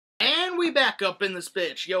we back up in this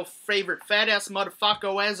bitch. Yo, favorite fat-ass motherfucker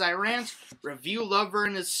AsIRant, ReviewLover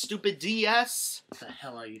and his stupid DS. What the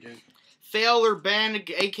hell are you doing?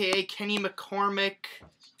 failurbanik, a.k.a. Kenny McCormick.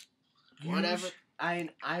 Whatever.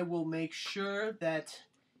 I will make sure that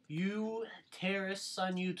you terrorists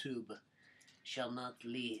on YouTube shall not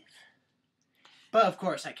leave. But, of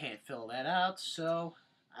course, I can't fill that out, so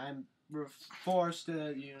I'm forced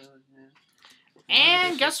to,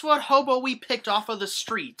 And guess what hobo we picked off of the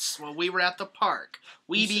streets while we were at the park?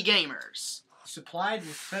 wiibegamers. Supplied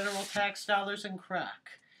with federal tax dollars and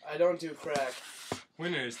crack. I don't do crack.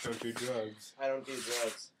 Winners don't do drugs. I don't do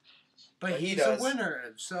drugs. But he he's does. a winner,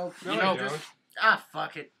 so... No, know, I don't.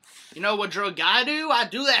 Fuck it. You know what drug I do? I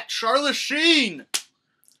do that Charlotte Sheen.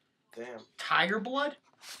 Damn. Tiger blood?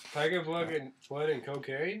 Tiger blood and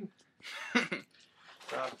cocaine?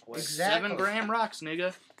 Probably. Exactly. 7 gram rocks,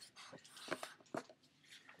 nigga. I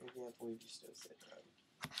can't believe you still say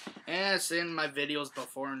that. It's in my videos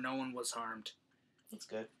before no one was harmed. That's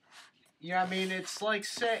good. Yeah, I mean, it's like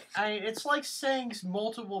saying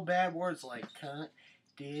multiple bad words like cunt,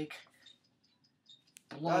 dick,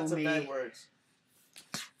 blow Lots me, of bad words.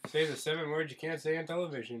 Say the 7 words you can't say on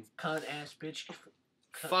television. cunt ass bitch,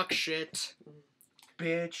 Fuck shit.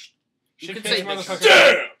 bitch. You Shit could piss say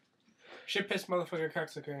motherfucker. Shit piss motherfucker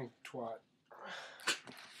cocksucker twat.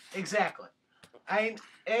 Exactly. You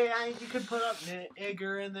could put up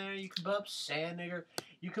nigger in there. You could put up sand nigger.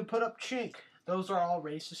 You could put up chink. Those are all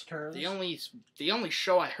racist terms. The only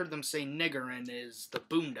show I heard them say nigger in is the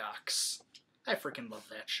Boondocks. I freaking love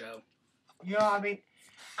that show. I mean,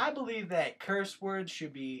 I believe that curse words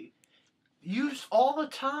should be used all the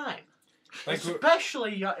time, Like,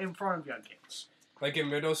 especially in front of young kids. like in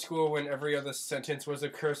middle school when every other sentence was a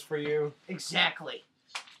curse for you. Exactly.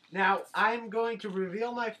 Now, I'm going to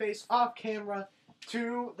reveal my face off camera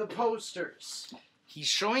to the posters. He's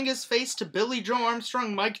showing his face to Billy Joe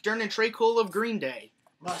Armstrong, Mike Dern, and Trey Cole of Green Day.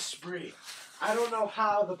 Must breathe. I don't know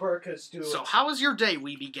how the burkas do it. So how was your day,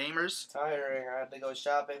 wiibegamers? Tiring. I had to go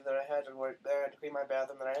shopping, then I had to work there, I had to clean my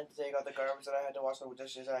bathroom, then I had to take out the garbage, then I had to wash the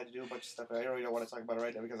dishes, I had to do a bunch of stuff, but I really don't want to talk about it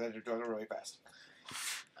right now because I had to do it really fast.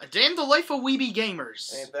 A day in the life of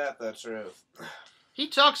wiibegamers. Ain't that the truth? He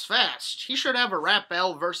talks fast. He should have a rap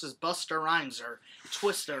battle versus Busta Rhymes or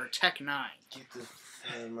Twista or Tech 9. Get the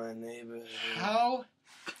f in my neighborhood. How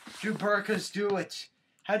do burkas do it?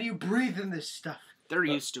 How do you breathe in this stuff? They're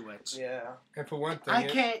used to it. Yeah. And for one thing, I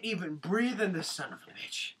can't even breathe in this son of a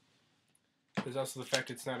bitch. there's also the fact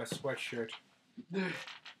it's not a sweatshirt.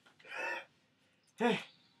 Hey,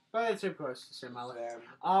 but it's of course the same outlet.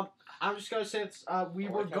 Damn. I'm just gonna say it's, we I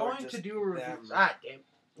were like how we're going just to do a review. them. Damn.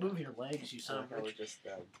 Move your legs, you son of a bitch. Just,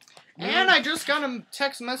 And I just got a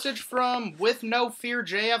text message from With No Fear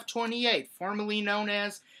JF28, formerly known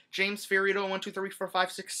as James Ferrito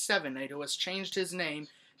 1234567, who has changed his name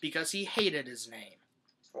because he hated his name.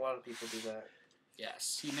 a lot of people do that.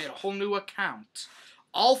 Yes, he made a whole new account.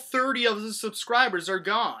 All 30 of his subscribers are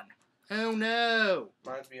gone. Oh no.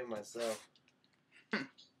 Reminds me of myself.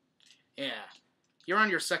 Yeah. You're on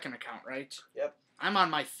your second account, right? Yep. I'm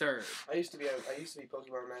on my third. I used to be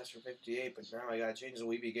Pokemon Master 58, but now I gotta change to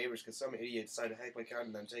wiibegamers because some idiot decided to hack my account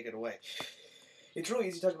and then take it away. It's really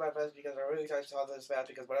easy to talk about fast because I really try to talk this fast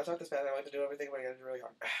because when I talk this fast, I like to do everything, but I gotta do really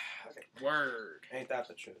hard. Okay. Word. Ain't that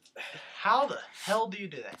the truth? How the hell do you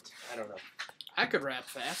do that? I don't know. I could rap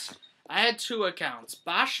fast. I had 2 accounts.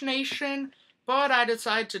 Bosch Nation, but I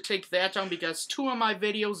decided to take that down because 2 of my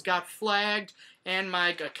videos got flagged and my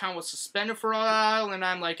account was suspended for a while, and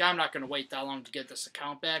I'm like, I'm not going to wait that long to get this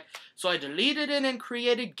account back. So I deleted it and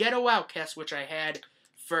created Ghetto Outcast, which I had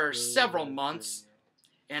for several months.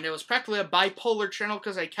 And it was practically a bipolar channel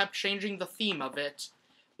because I kept changing the theme of it.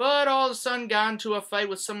 But all of a sudden got into a fight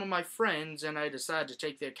with some of my friends, and I decided to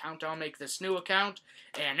take the account down, make this new account,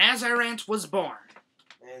 and AsIRant was born.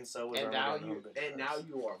 And so And now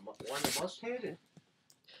you are one of the most hated.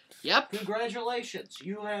 Yep. Congratulations.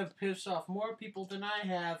 You have pissed off more people than I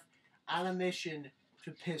have on a mission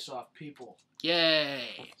to piss off people.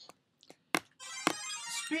 Yay.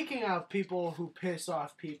 Speaking of people who piss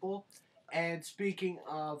off people, and speaking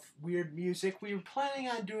of weird music, we were planning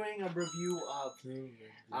on doing a review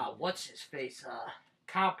of, what's his face,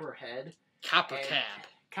 Copperhead. Copper and Cab.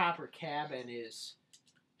 Copper Cab and his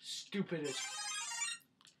stupidest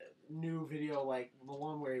new video, like the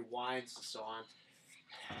one where he whines and so on.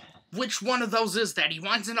 Which one of those is that? He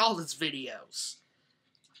whines in all his videos.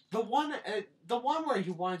 The one where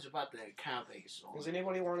he whines about the account that he's on. Does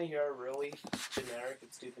anybody want to hear a really generic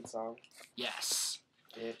and stupid song? Yes.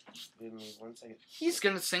 Give me 1 second. He's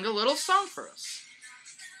gonna sing a little song for us.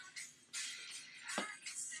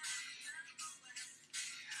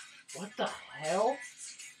 What the hell?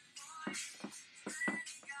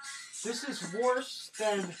 This is worse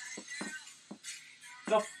than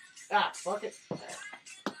the... fuck it.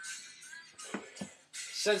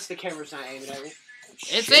 Since the camera's not aiming at me.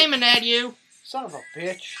 It's Shit. aiming at you. Son of a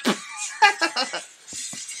bitch.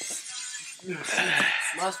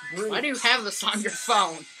 Must breathe. Why do you have this on your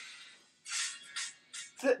phone?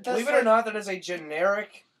 Believe it or not, that is a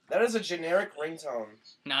generic ringtone.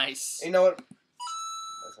 Nice. And you know what?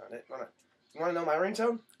 That's not it. You want to know my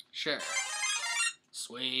ringtone? Sure.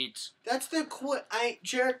 Sweet. That's the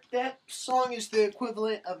Jarek, that song is the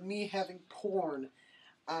equivalent of me having porn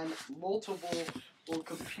on multiple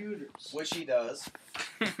computers. Which he does.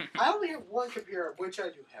 I only have one computer, which I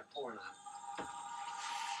do have porn on.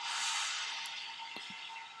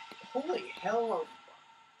 Holy hell!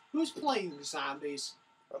 Who's playing zombies?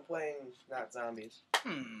 I'm playing not zombies.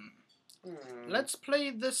 Let's play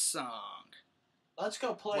this song. Let's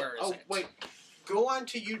go play. Where is it? Wait. Go on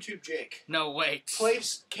to YouTube, Jake. No, wait.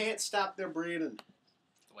 Place Can't Stop Their Breathing.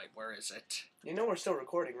 Wait, where is it? You know we're still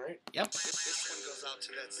recording, right? Yep.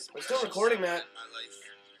 We're still recording, Matt.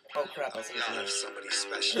 Oh crap! I of somebody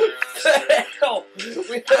special. Hell, we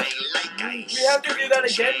have to do that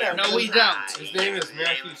again now. No, we don't. His name is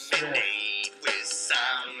Matthew Smith.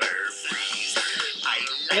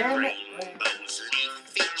 Damn it. Rainbows,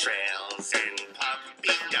 leafy trails, and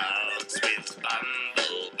puppy dogs with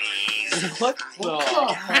bumblebees. What the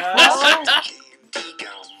hell?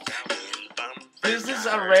 This is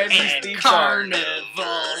a Randy's And theme song.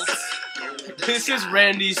 carnivals. This is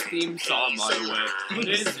Randy's theme song, by the way. What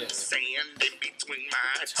is it? Sand in between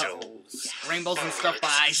my toes. Rainbows and stuff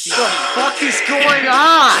by ICP. What the fuck is going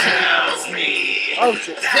on? Tells me Oh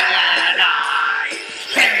shit. that I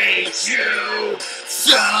hate you.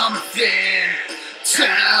 Something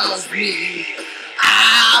tells me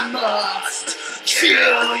I must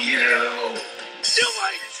kill you. Do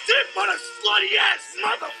I step on a slutty ass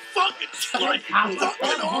motherfucking slut?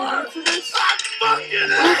 Fucking whore. I fucking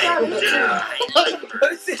hate you.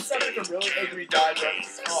 This is something a really angry dog runs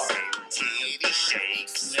his car. Titty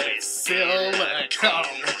shakes with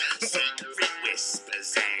Silicone. secret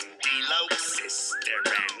whispers and below sister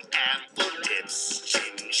and apple dips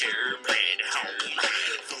gingerbread home.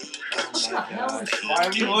 Oh my god. Why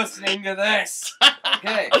are you listening to this?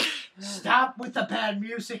 Okay. Stop with the bad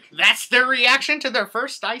music. That's their reaction to their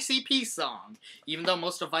first ICP song. Even though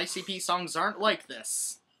most of ICP songs aren't like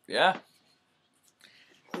this. Yeah.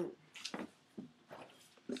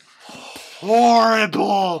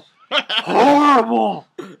 Horrible! Horrible!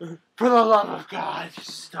 For the love of God,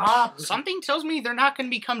 stop! Something tells me they're not going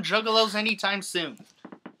to become juggalos anytime soon.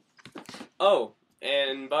 Oh,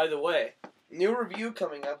 and by the way, new review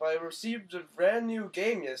coming up. I received a brand new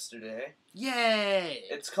game yesterday. Yay!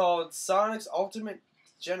 It's called Sonic's Ultimate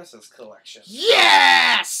Genesis Collection.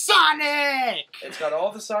 Yeah! Sonic! It's got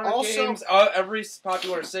all the Sonic Also- games, every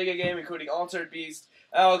popular Sega game, including Altered Beast,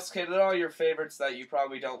 Alex Kidd, and all your favorites that you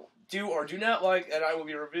probably don't do or do not like, and I will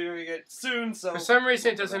be reviewing it soon. So For some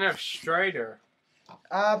reason, it doesn't have Strider.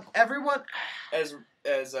 Everyone... as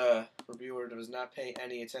a reviewer does not pay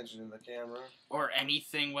any attention to the camera. Or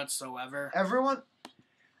anything whatsoever. Everyone...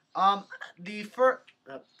 the first...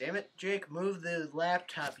 Oh, damn it, Jake, move the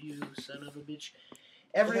laptop, you son of a bitch.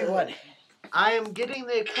 Everyone, I am getting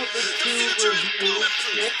the equipment to review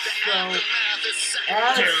it, so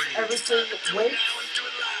as everything waits,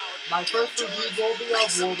 my first review will be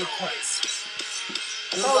of World of Tanks.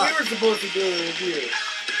 Oh, we were supposed to do a review.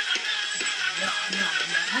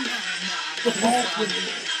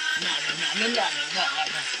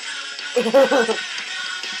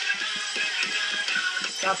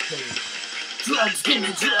 Stop playing. Drugs, give me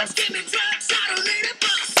drugs. Give me drugs, I don't need a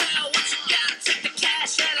bus. Tell what you got, take the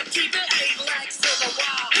cash and I'll keep it 8 legs to the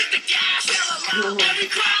wall. Hit the gas, and I'm every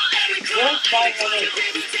crawl, every crawl,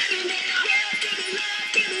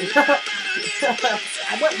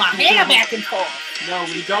 I whip my hair back and forth. No,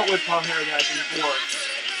 we don't whip our hair back and forth.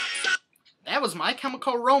 That was My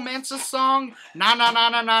Chemical Romance's song. Na na na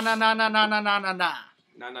na na na na na na na na na na.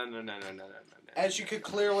 No. As you can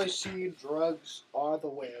clearly see, drugs are the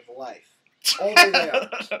way of life. Only they are.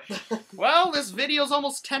 Well, this video's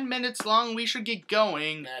almost 10 minutes long. We should get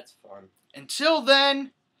going. That's fun. Until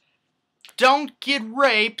then, don't get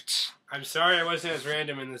raped. I'm sorry I wasn't as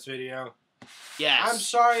random in this video. Yes. I'm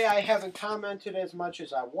sorry I haven't commented as much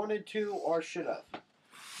as I wanted to or should have.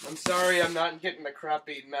 I'm sorry I'm not getting the crap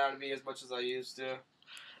beaten out of me as much as I used to.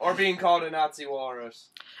 Or being called a Nazi walrus.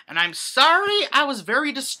 And I'm sorry I was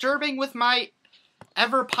very disturbing with my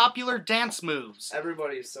ever-popular dance moves.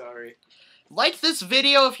 Everybody's sorry. Like this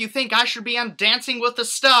video if you think I should be on Dancing with the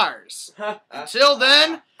Stars. Until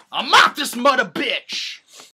then, I'm out this mother bitch!